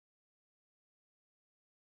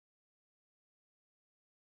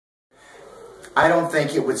I don't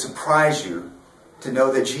think it would surprise you to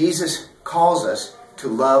know that Jesus calls us to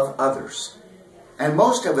love others. And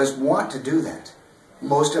most of us want to do that.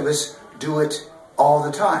 Most of us do it all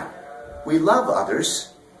the time. We love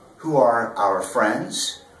others who are our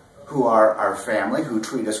friends, who are our family, who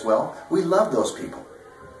treat us well. We love those people.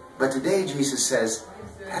 But today Jesus says,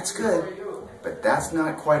 that's good, but that's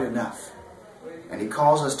not quite enough. And he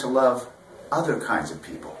calls us to love other kinds of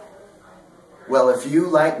people. Well, if you,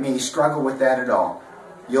 like me, struggle with that at all,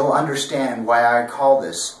 you'll understand why I call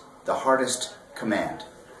this the hardest command.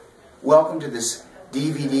 Welcome to this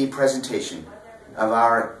DVD presentation of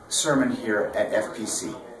our sermon here at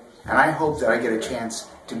FPC. And I hope that I get a chance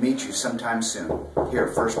to meet you sometime soon here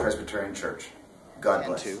at First Presbyterian Church. God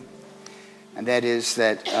bless. And that is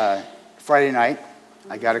that Friday night,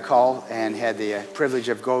 I got a call and had the privilege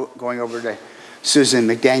of going over to Susan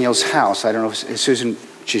McDaniel's house. I don't know if Susan,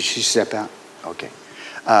 should she step out? Okay.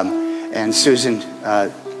 And Susan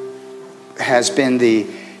has been the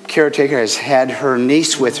caretaker, has had her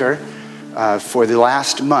niece with her for the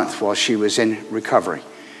last month while she was in recovery.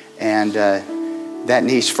 And that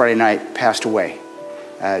niece Friday night passed away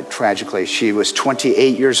tragically. She was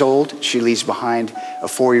 28 years old. She leaves behind a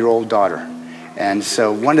 4-year-old daughter. And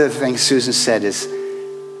so one of the things Susan said is,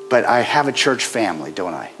 but I have a church family,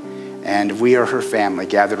 don't I? And we are her family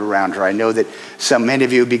gathered around her. I know that many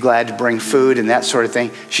of you would be glad to bring food and that sort of thing.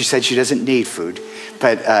 She said she doesn't need food,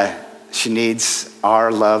 but she needs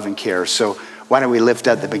our love and care. So why don't we lift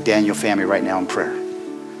up the McDaniel family right now in prayer?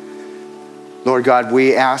 Lord God,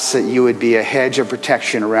 we ask that you would be a hedge of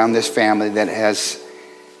protection around this family that has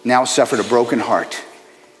now suffered a broken heart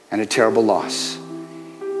and a terrible loss.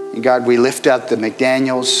 And God, we lift up the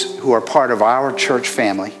McDaniels who are part of our church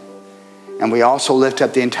family. And we also lift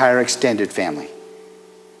up the entire extended family.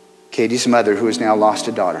 Katie's mother, who has now lost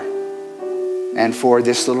a daughter. And for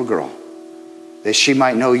this little girl, that she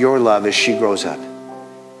might know your love as she grows up.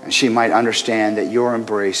 And she might understand that your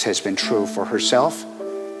embrace has been true for herself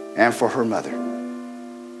and for her mother.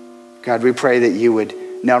 God, we pray that you would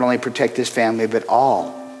not only protect this family, but all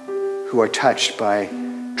who are touched by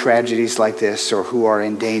tragedies like this or who are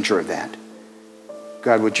in danger of that.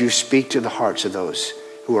 God, would you speak to the hearts of those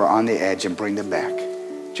who are on the edge and bring them back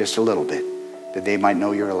just a little bit, that they might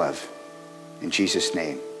know your love. In Jesus'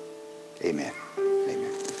 name, amen.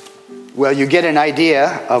 Amen. Well, you get an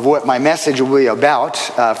idea of what my message will be about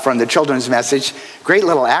from the children's message. Great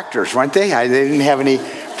little actors, weren't they? They didn't have any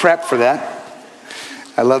prep for that.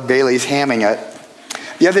 I love Bailey's hamming it.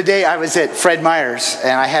 The other day I was at Fred Meyer's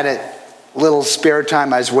and I had a little spare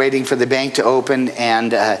time. I was waiting for the bank to open,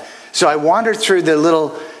 and so I wandered through the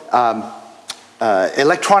little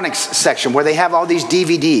electronics section where they have all these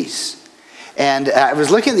DVDs. And I was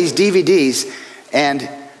looking at these DVDs, and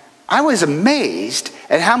I was amazed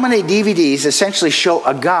at how many DVDs essentially show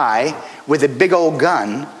a guy with a big old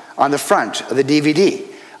gun on the front of the DVD.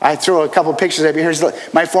 I throw a couple pictures up here. Here's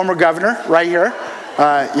my former governor right here.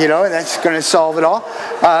 And that's going to solve it all.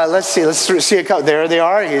 Let's see a couple. There they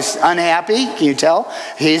are. He's unhappy. Can you tell?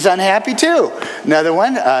 He's unhappy too. Another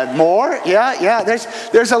one. More. Yeah.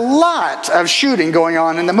 There's a lot of shooting going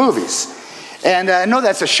on in the movies. And I know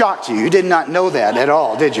that's a shock to you. You did not know that at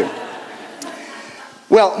all, did you?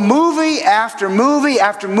 Well, movie after movie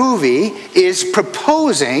after movie is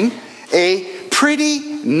proposing a pretty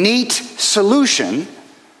neat solution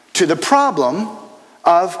to the problem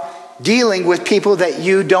of dealing with people that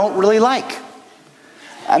you don't really like.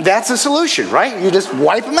 And that's a solution, right? You just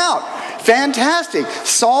wipe them out. Fantastic.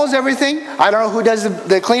 Solves everything. I don't know who does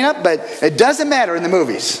the cleanup, but it doesn't matter in the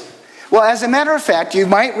movies. Well, as a matter of fact, you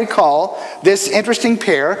might recall this interesting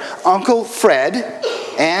pair, Uncle Fred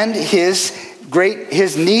and his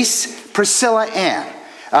niece Priscilla Ann.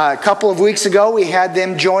 A couple of weeks ago, we had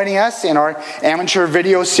them joining us in our amateur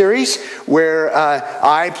video series where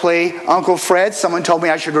I play Uncle Fred. Someone told me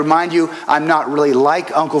I should remind you I'm not really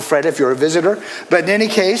like Uncle Fred if you're a visitor. But in any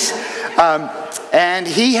case, and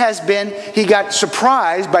he got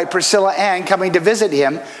surprised by Priscilla Ann coming to visit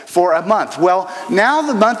him for a month. Well, now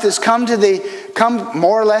the month has come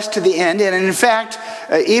more or less to the end, and in fact,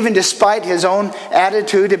 even despite his own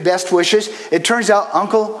attitude and best wishes, it turns out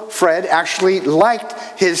Uncle Fred actually liked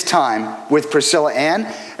his time with Priscilla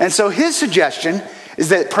Ann, and so his suggestion is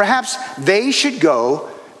that perhaps they should go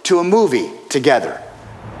to a movie together.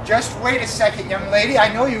 Just wait a second, young lady.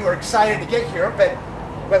 I know you were excited to get here, but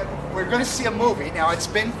we're going to see a movie. Now, it's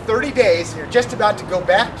been 30 days, and you're just about to go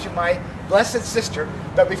back to my blessed sister,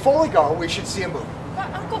 but before we go, we should see a movie.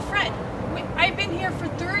 But Uncle Fred, I've been here for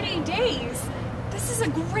 30 days. This is is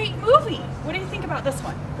a great movie. What do you think about this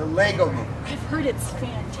one? The Lego movie. I've heard it's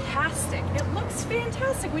fantastic. It looks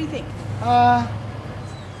fantastic. What do you think?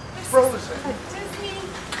 Frozen. A Disney.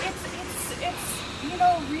 It's you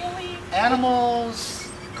know, really. Animals,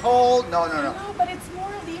 cold. No. No, but it's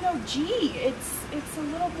more, you know, it's a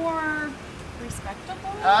little more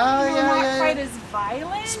respectable. Not quite as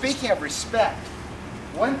violent. Speaking of respect,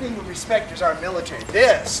 one thing we respect is our military.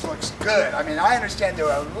 This looks good. I mean, I understand there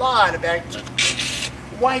are a lot of bad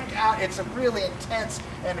wiped out. It's a really intense,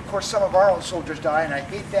 and of course some of our own soldiers die, and I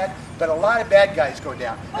hate that, but a lot of bad guys go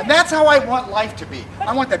down. And that's how I want life to be.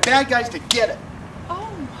 I want the bad guys to get it.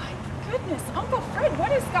 Oh my goodness, Uncle Fred,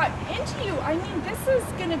 what has gotten into you? I mean, this is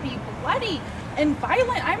gonna be bloody and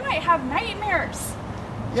violent. I might have nightmares.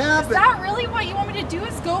 Yeah, is that really what you want me to do,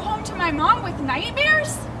 is go home to my mom with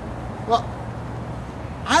nightmares? Well,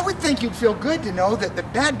 I would think you'd feel good to know that the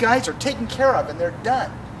bad guys are taken care of and they're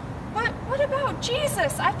done. But what about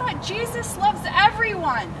Jesus? I thought Jesus loves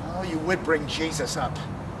everyone. Oh, you would bring Jesus up.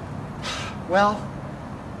 Well,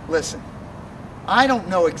 listen, I don't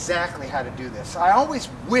know exactly how to do this. I always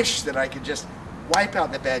wish that I could just wipe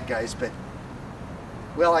out the bad guys, but,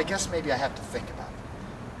 well, I guess maybe I have to think about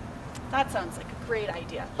it. That sounds like a great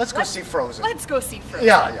idea. Let's go see Frozen. Let's go see Frozen.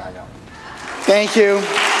 Yeah. Thank you.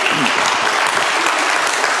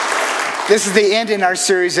 This is the end in our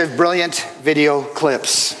series of brilliant video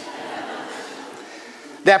clips.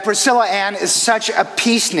 That Priscilla Ann is such a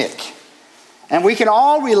peacenik. And we can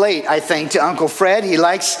all relate, I think, to Uncle Fred. He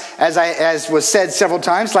likes, as was said several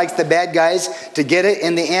times, likes the bad guys to get it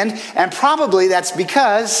in the end. And probably that's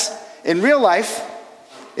because, in real life,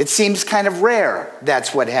 it seems kind of rare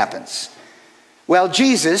that's what happens. Well,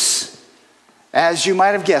 Jesus, as you might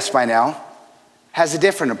have guessed by now, has a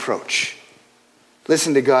different approach.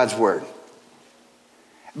 Listen to God's word.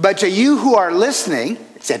 But to you who are listening,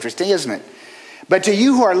 it's interesting, isn't it? But to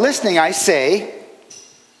you who are listening, I say,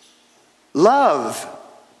 love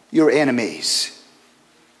your enemies.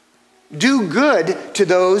 Do good to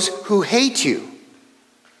those who hate you.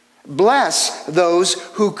 Bless those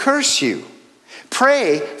who curse you.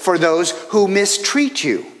 Pray for those who mistreat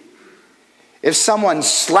you. If someone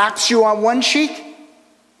slaps you on one cheek,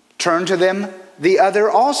 turn to them the other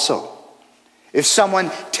also. If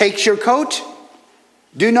someone takes your coat,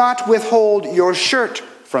 do not withhold your shirt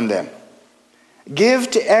from them. Give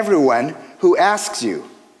to everyone who asks you.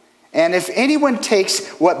 And if anyone takes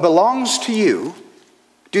what belongs to you,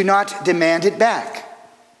 do not demand it back.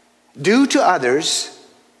 Do to others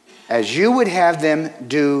as you would have them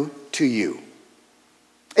do to you.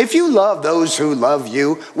 If you love those who love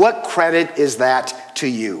you, what credit is that to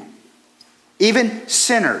you? Even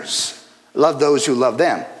sinners love those who love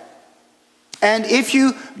them. And if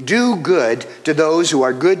you do good to those who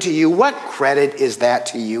are good to you, what credit is that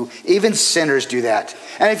to you? Even sinners do that.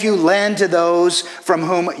 And if you lend to those from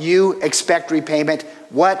whom you expect repayment,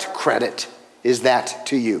 what credit is that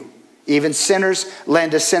to you? Even sinners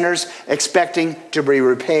lend to sinners, expecting to be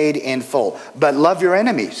repaid in full. But love your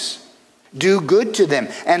enemies. Do good to them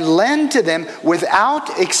and lend to them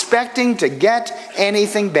without expecting to get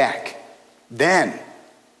anything back. Then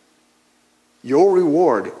your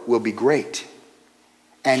reward will be great.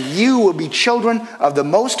 And you will be children of the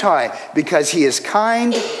Most High, because He is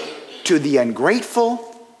kind to the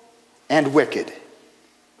ungrateful and wicked.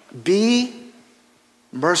 Be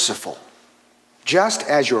merciful, just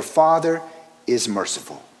as your Father is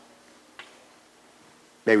merciful.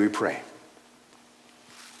 May we pray.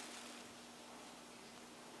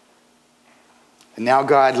 And now,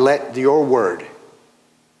 God, let your word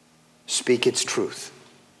speak its truth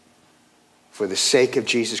for the sake of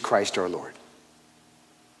Jesus Christ our Lord.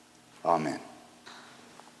 Amen.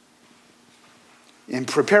 In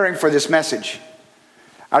preparing for this message,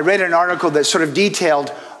 I read an article that sort of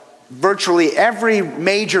detailed virtually every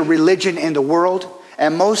major religion in the world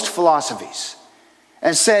and most philosophies,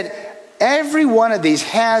 and said every one of these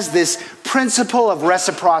has this principle of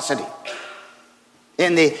reciprocity.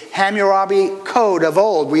 In the Hammurabi Code of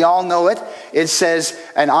old, we all know it. It says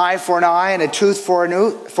an eye for an eye and a tooth for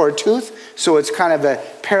a tooth. So it's kind of a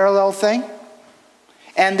parallel thing.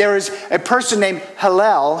 And there is a person named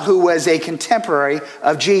Hillel, who was a contemporary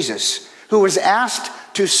of Jesus, who was asked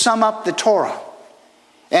to sum up the Torah.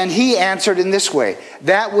 And he answered in this way: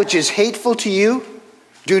 that which is hateful to you,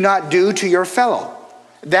 do not do to your fellow.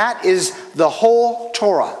 That is the whole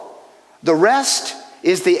Torah. The rest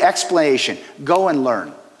is the explanation. Go and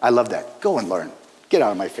learn. I love that. Go and learn. Get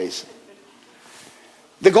out of my face.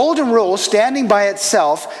 The golden rule, standing by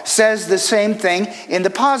itself, says the same thing in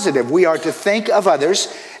the positive. We are to think of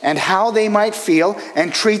others and how they might feel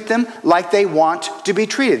and treat them like they want to be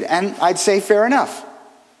treated. And I'd say fair enough.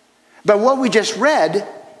 But what we just read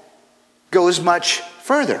goes much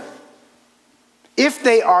further. If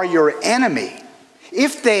they are your enemy,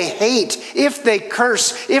 if they hate, if they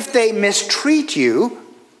curse, if they mistreat you,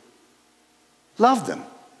 love them.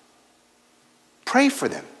 Pray for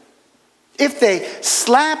them. If they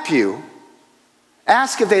slap you,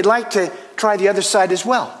 ask if they'd like to try the other side as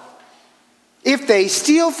well. If they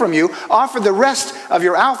steal from you, offer the rest of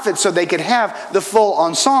your outfit so they could have the full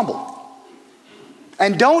ensemble.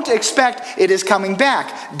 And don't expect it is coming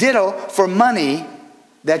back. Ditto for money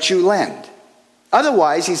that you lend.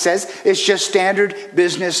 Otherwise, he says, it's just standard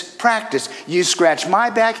business practice. You scratch my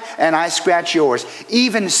back and I scratch yours.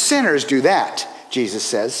 Even sinners do that, Jesus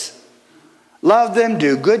says. Love them,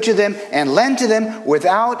 do good to them, and lend to them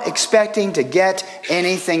without expecting to get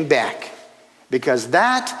anything back. Because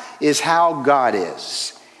that is how God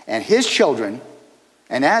is. And his children,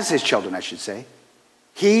 and as his children, I should say,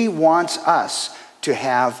 he wants us to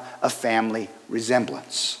have a family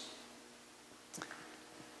resemblance.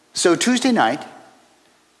 So Tuesday night,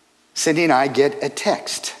 Cindy and I get a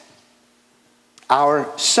text. Our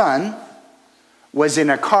son was in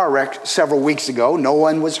a car wreck several weeks ago. No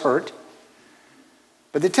one was hurt.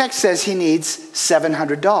 But the text says he needs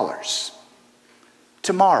 $700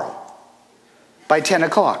 tomorrow by 10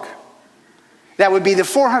 o'clock. That would be the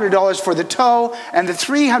 $400 for the tow and the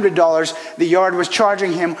 $300 the yard was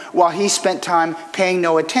charging him while he spent time paying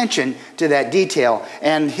no attention to that detail.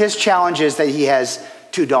 And his challenge is that he has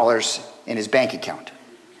 $2 in his bank account.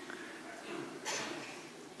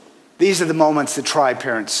 These are the moments that try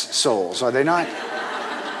parents' souls, are they not?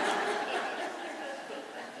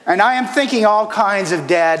 And I am thinking all kinds of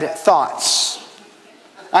dad thoughts.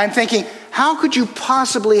 I'm thinking, how could you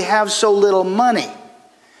possibly have so little money?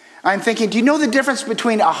 I'm thinking, do you know the difference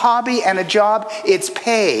between a hobby and a job? It's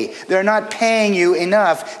pay. They're not paying you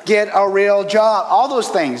enough. Get a real job. All those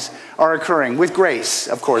things are occurring with grace,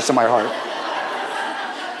 of course, in my heart.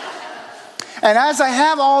 And as I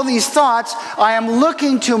have all these thoughts, I am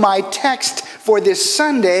looking to my text for this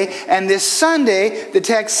Sunday. And this Sunday, the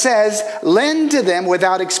text says, lend to them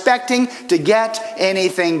without expecting to get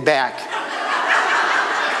anything back.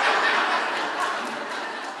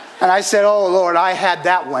 And I said, oh, Lord, I had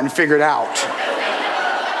that one figured out.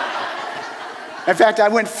 In fact, I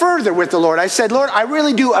went further with the Lord. I said, Lord, I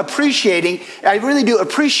really do appreciate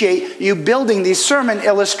you building these sermon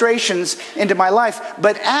illustrations into my life.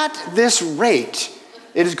 But at this rate,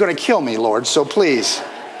 it is going to kill me, Lord. So please,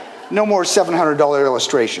 no more $700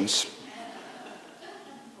 illustrations.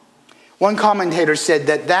 One commentator said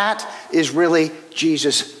that is really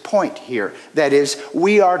Jesus' point here. That is,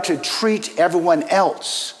 we are to treat everyone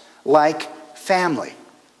else like family.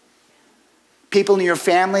 People in your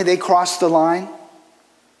family, they cross the line.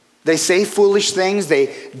 They say foolish things.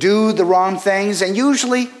 They do the wrong things. And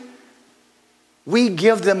usually, we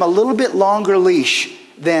give them a little bit longer leash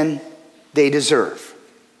than they deserve.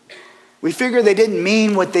 We figure they didn't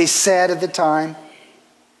mean what they said at the time.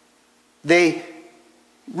 They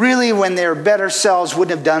really, when their better selves,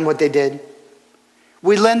 wouldn't have done what they did.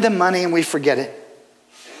 We lend them money and we forget it.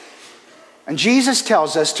 And Jesus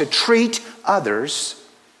tells us to treat others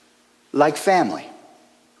like family.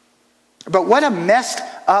 But what a messed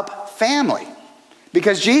up family.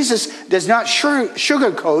 Because Jesus does not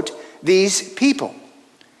sugarcoat these people.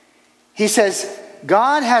 He says,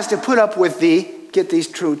 God has to put up with get these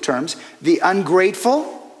true terms, the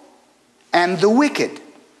ungrateful and the wicked.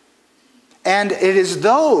 And it is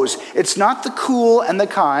those, it's not the cool and the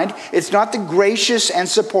kind, it's not the gracious and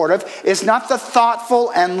supportive, it's not the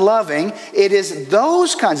thoughtful and loving, it is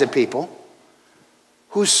those kinds of people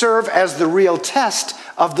who serve as the real test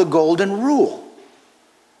of the golden rule.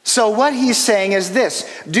 So what he's saying is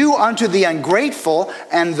this: do unto the ungrateful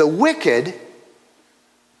and the wicked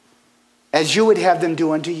as you would have them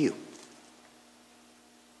do unto you.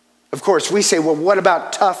 Of course, we say, well, what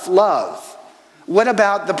about tough love? What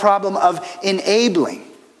about the problem of enabling?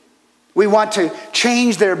 We want to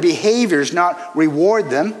change their behaviors, not reward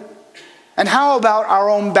them. And how about our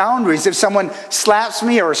own boundaries? If someone slaps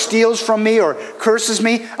me or steals from me or curses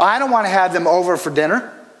me, I don't want to have them over for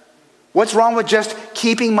dinner. What's wrong with just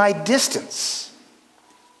keeping my distance?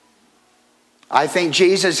 I think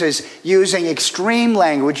Jesus is using extreme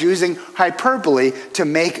language, using hyperbole to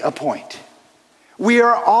make a point. We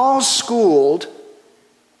are all schooled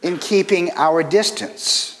in keeping our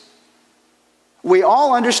distance. We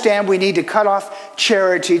all understand we need to cut off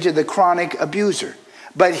charity to the chronic abuser.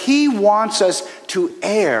 But he wants us to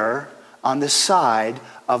err on the side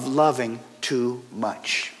of loving too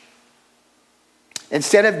much.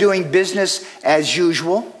 Instead of doing business as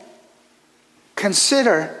usual,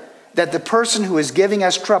 consider that the person who is giving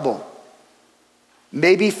us trouble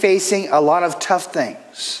may be facing a lot of tough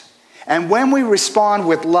things. And when we respond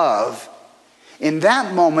with love, in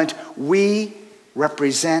that moment, we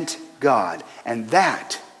represent God. And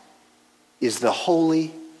that is the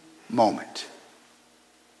holy moment.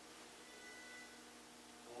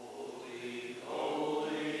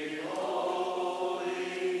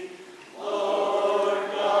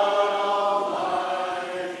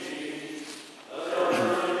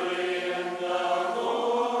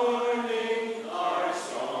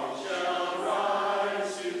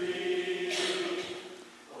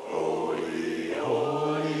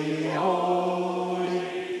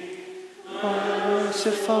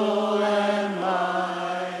 Merciful and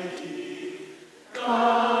mighty,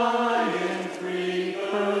 God in three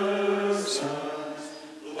persons,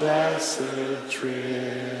 blessed Trinity.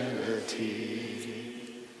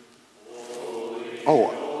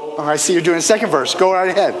 Oh, I see you're doing a second verse. Go right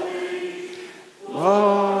ahead.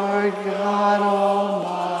 Lord God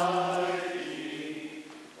Almighty,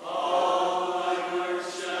 all thy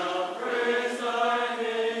works shall praise thy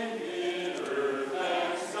name in earth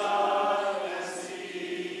and sky and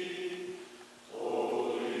sea.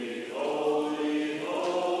 Holy, holy,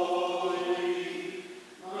 holy,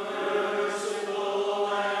 merciful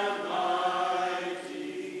and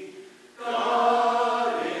mighty,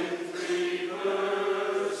 God in three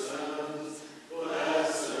persons,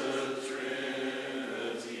 blessed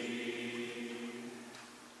Trinity.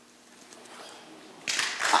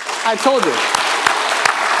 I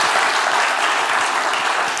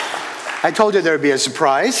told you there would be a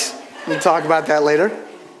surprise. We'll talk about that later.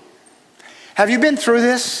 Have you been through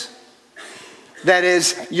this? That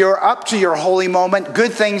is, you're up to your holy moment.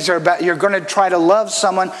 Good things are about, you're going to try to love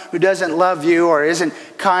someone who doesn't love you or isn't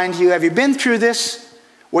kind to you. Have you been through this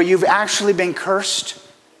where you've actually been cursed?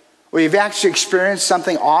 Where you've actually experienced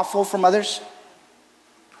something awful from others?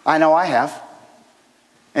 I know I have.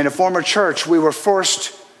 In a former church, we were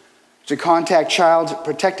forced to contact Child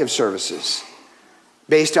Protective Services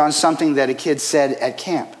based on something that a kid said at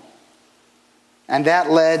camp. And that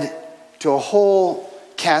led to a whole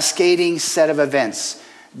cascading set of events,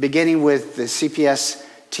 beginning with the CPS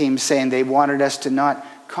team saying they wanted us to not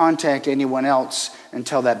contact anyone else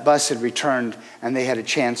until that bus had returned and they had a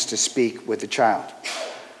chance to speak with the child.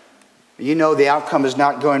 You know the outcome is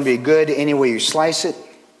not going to be good any way you slice it.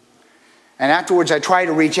 And afterwards, I tried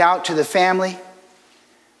to reach out to the family.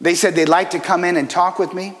 They said they'd like to come in and talk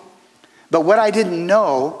with me. But what I didn't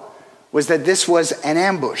know was that this was an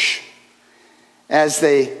ambush. As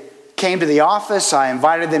they came to the office, I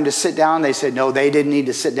invited them to sit down. They said, no, they didn't need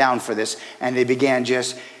to sit down for this. And they began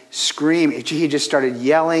just screaming. He just started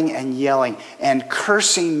yelling and yelling and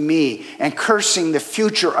cursing me and cursing the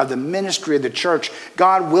future of the ministry of the church.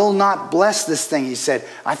 God will not bless this thing, he said.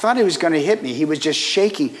 I thought he was going to hit me. He was just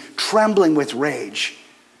shaking, trembling with rage.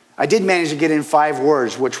 I did manage to get in 5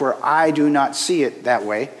 words, which were, I do not see it that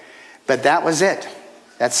way. But that was it.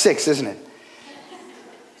 That's 6, isn't it?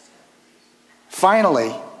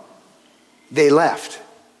 Finally, they left.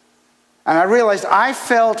 And I realized I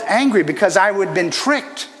felt angry because I had been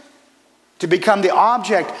tricked to become the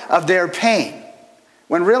object of their pain,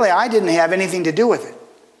 when really I didn't have anything to do with it.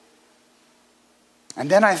 And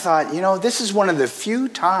then I thought, you know, this is one of the few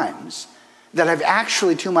times that I've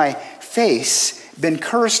actually, to my face, been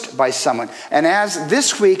cursed by someone. And as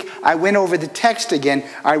this week I went over the text again,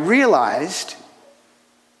 I realized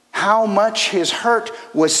how much his hurt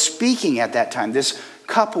was speaking at that time. This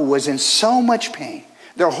couple was in so much pain.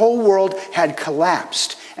 Their whole world had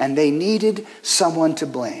collapsed, and they needed someone to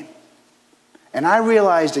blame. And I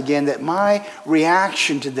realized again that my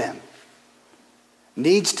reaction to them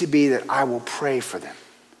needs to be that I will pray for them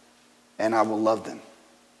and I will love them.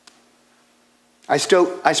 I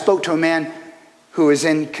spoke to a man who is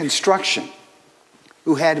in construction,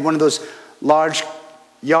 who had one of those large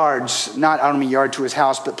yards, not out on a yard to his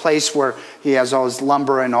house, but place where he has all his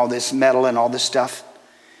lumber and all this metal and all this stuff.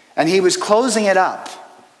 And he was closing it up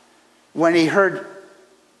when he heard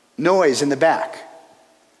noise in the back.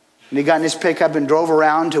 And he got in his pickup and drove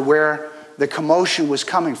around to where the commotion was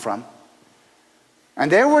coming from. And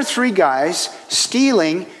there were 3 guys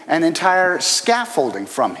stealing an entire scaffolding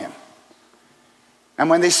from him. And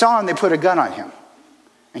when they saw him, they put a gun on him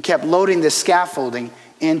and kept loading the scaffolding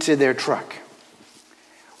into their truck.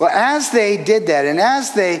 Well, as they did that, and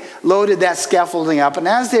as they loaded that scaffolding up, and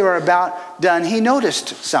as they were about done, he noticed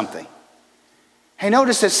something. He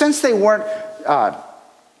noticed that since they weren't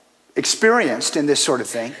experienced in this sort of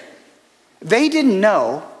thing, they didn't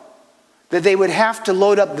know that they would have to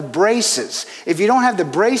load up the braces. If you don't have the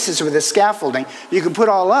braces with the scaffolding, you can put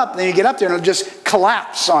all up, and then you get up there and it'll just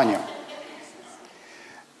collapse on you.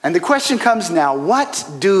 And the question comes now, what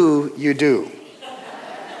do you do?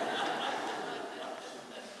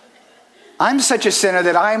 I'm such a sinner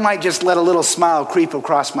that I might just let a little smile creep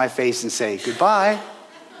across my face and say, goodbye.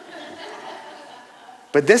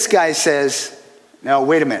 But this guy says, no,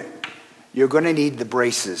 wait a minute. You're going to need the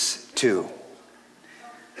braces too.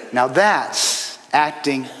 Now that's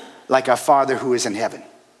acting like a Father who is in heaven.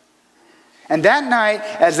 And that night,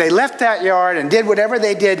 as they left that yard and did whatever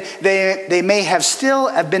they did, they may have still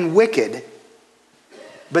have been wicked,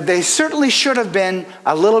 but they certainly should have been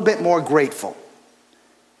a little bit more grateful.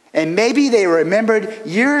 And maybe they remembered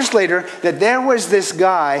years later that there was this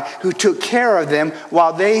guy who took care of them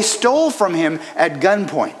while they stole from him at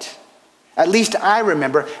gunpoint. At least I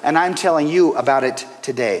remember, and I'm telling you about it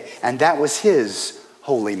today. And that was his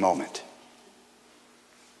holy moment.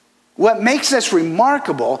 What makes us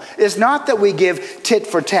remarkable is not that we give tit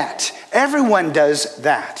for tat. Everyone does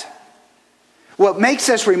that. What makes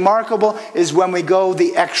us remarkable is when we go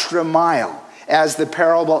the extra mile, as the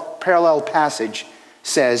parallel passage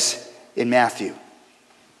says in Matthew.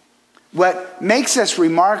 What makes us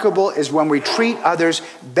remarkable is when we treat others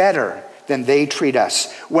better than they treat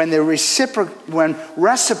us. When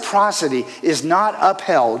reciprocity is not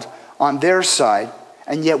upheld on their side,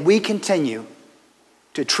 and yet we continue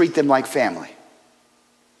to treat them like family.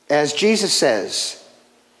 As Jesus says,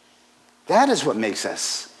 that is what makes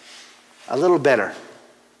us a little better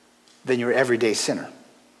than your everyday sinner.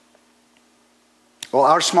 Well,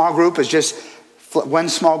 our small group is just one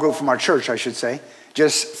small group from our church, I should say,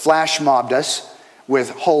 just flash mobbed us with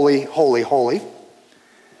holy, holy, holy.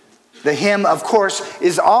 The hymn, of course,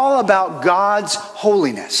 is all about God's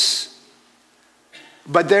holiness.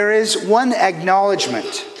 But there is one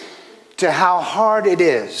acknowledgement to how hard it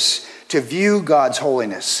is to view God's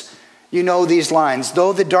holiness. You know these lines,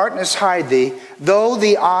 though the darkness hide thee, though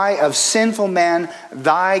the eye of sinful man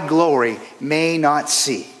thy glory may not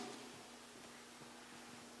see.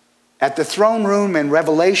 At the throne room in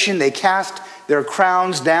Revelation, they cast their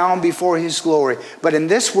crowns down before his glory. But in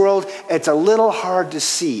this world, it's a little hard to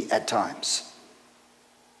see at times.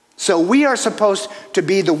 So we are supposed to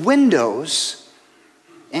be the windows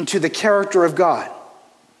into the character of God.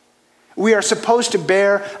 We are supposed to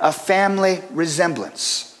bear a family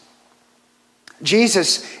resemblance.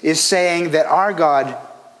 Jesus is saying that our God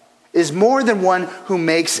is more than one who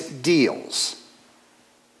makes deals.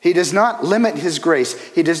 He does not limit his grace.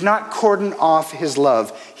 He does not cordon off his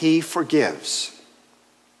love. He forgives.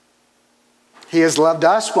 He has loved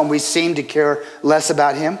us when we seemed to care less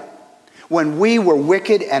about him. When we were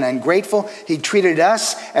wicked and ungrateful, he treated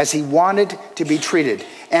us as he wanted to be treated.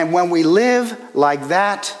 And when we live like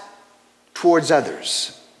that towards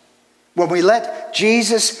others, when we let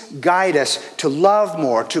Jesus guide us to love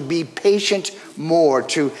more, to be patient more,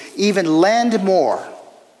 to even lend more,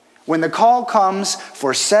 when the call comes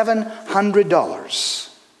for $700,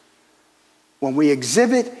 when we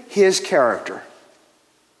exhibit his character,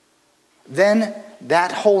 then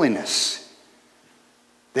that holiness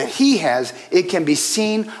that he has, it can be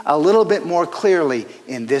seen a little bit more clearly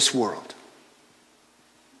in this world.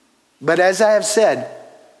 But as I have said,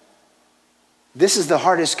 this is the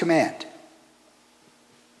hardest command.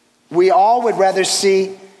 We all would rather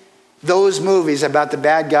see those movies about the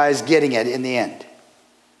bad guys getting it in the end.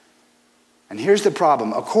 And here's the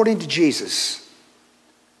problem. According to Jesus,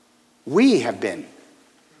 we have been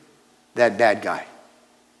that bad guy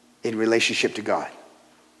in relationship to God.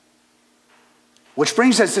 Which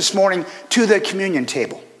brings us this morning to the communion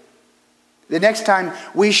table. The next time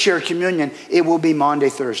we share communion, it will be Maundy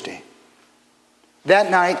Thursday.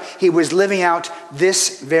 That night, he was living out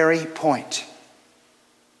this very point.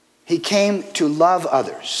 He came to love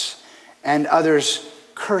others, and others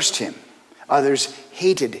cursed him. Others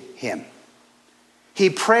hated him. He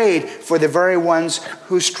prayed for the very ones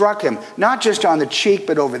who struck him, not just on the cheek,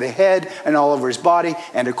 but over the head and all over his body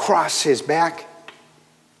and across his back.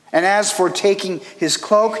 And as for taking his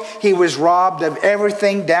cloak, he was robbed of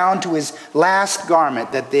everything down to his last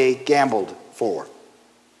garment that they gambled for.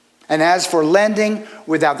 And as for lending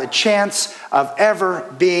without the chance of ever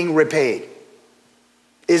being repaid,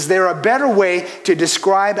 is there a better way to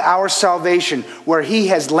describe our salvation where he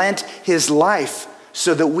has lent his life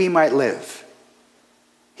so that we might live?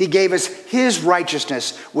 He gave us his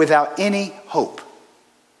righteousness without any hope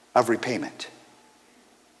of repayment.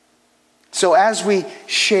 So as we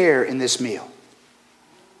share in this meal,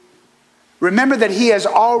 remember that he has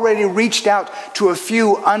already reached out to a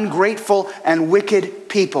few ungrateful and wicked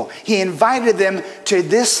people. He invited them to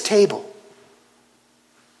this table.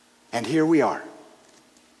 And here we are.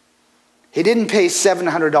 He didn't pay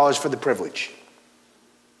 $700 for the privilege.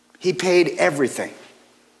 He paid everything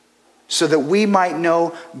so that we might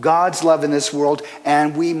know God's love in this world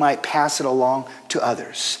and we might pass it along to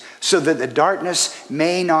others, so that the darkness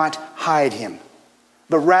may not hide him,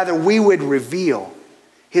 but rather we would reveal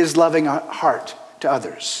his loving heart to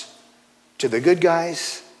others, to the good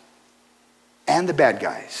guys and the bad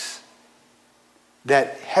guys,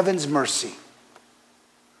 that heaven's mercy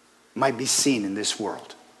might be seen in this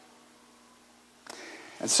world.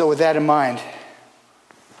 And so with that in mind,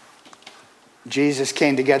 Jesus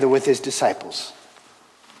came together with his disciples.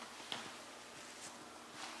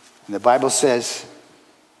 And the Bible says,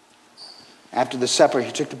 after the supper,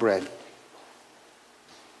 he took the bread.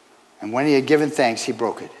 And when he had given thanks, he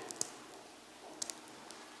broke it.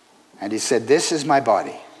 And he said, "This is my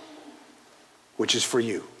body, which is for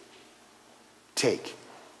you. Take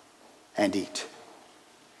and eat."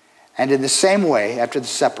 And in the same way, after the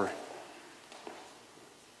supper,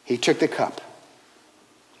 he took the cup.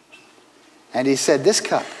 And he said, "This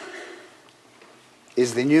cup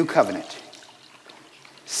is the new covenant,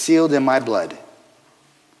 sealed in my blood.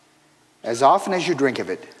 As often as you drink of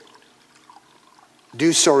it,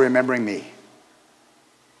 do so remembering me."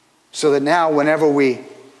 So that now, whenever we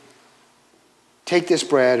take this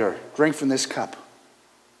bread or drink from this cup,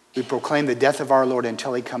 we proclaim the death of our Lord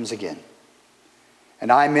until he comes again.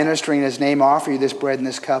 And I, ministering in his name, offer you this bread and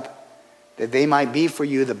this cup, that they might be for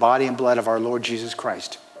you the body and blood of our Lord Jesus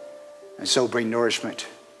Christ, and so bring nourishment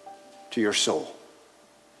to your soul.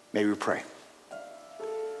 May we pray.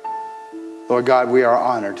 Lord God, we are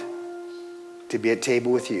honored to be at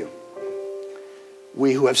table with you.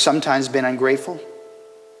 We who have sometimes been ungrateful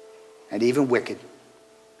and even wicked,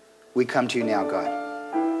 we come to you now,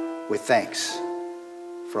 God, with thanks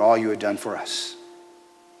for all you have done for us.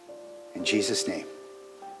 In Jesus' name,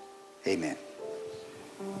 amen.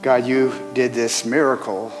 God, you did this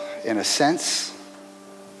miracle in a sense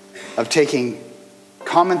of taking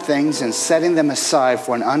common things and setting them aside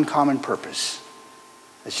for an uncommon purpose.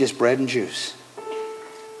 It's just bread and juice.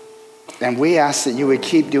 And we ask that you would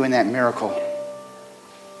keep doing that miracle,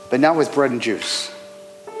 but not with bread and juice,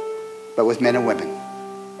 but with men and women,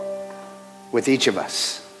 with each of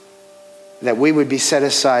us, that we would be set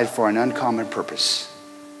aside for an uncommon purpose,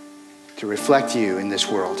 to reflect you in this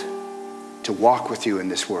world, to walk with you in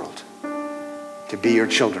this world, to be your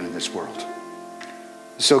children in this world.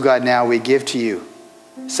 So God, now we give to you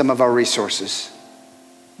some of our resources,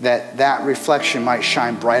 that that reflection might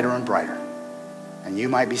shine brighter and brighter, and you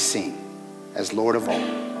might be seen as Lord of all.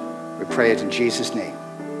 We pray it in Jesus' name.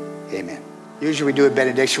 Amen. Usually we do a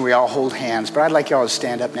benediction, we all hold hands, but I'd like y'all to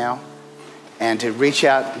stand up now and to reach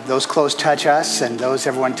out, those close touch us, and those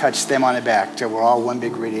everyone touch them on the back, till we're all one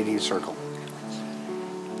big radiating circle.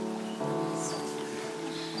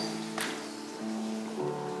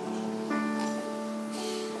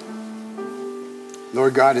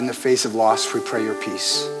 Lord God, in the face of loss, we pray your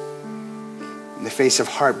peace. In the face of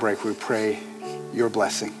heartbreak, we pray your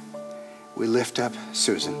blessing. We lift up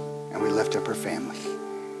Susan, and we lift up her family,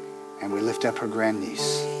 and we lift up her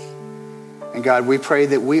grandniece. And God, we pray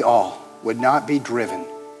that we all would not be driven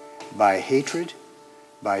by hatred,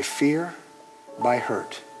 by fear, by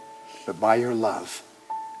hurt, but by your love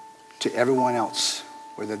to everyone else,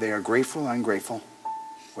 whether they are grateful or ungrateful,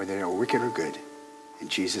 whether they are wicked or good. In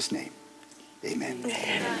Jesus' name, amen.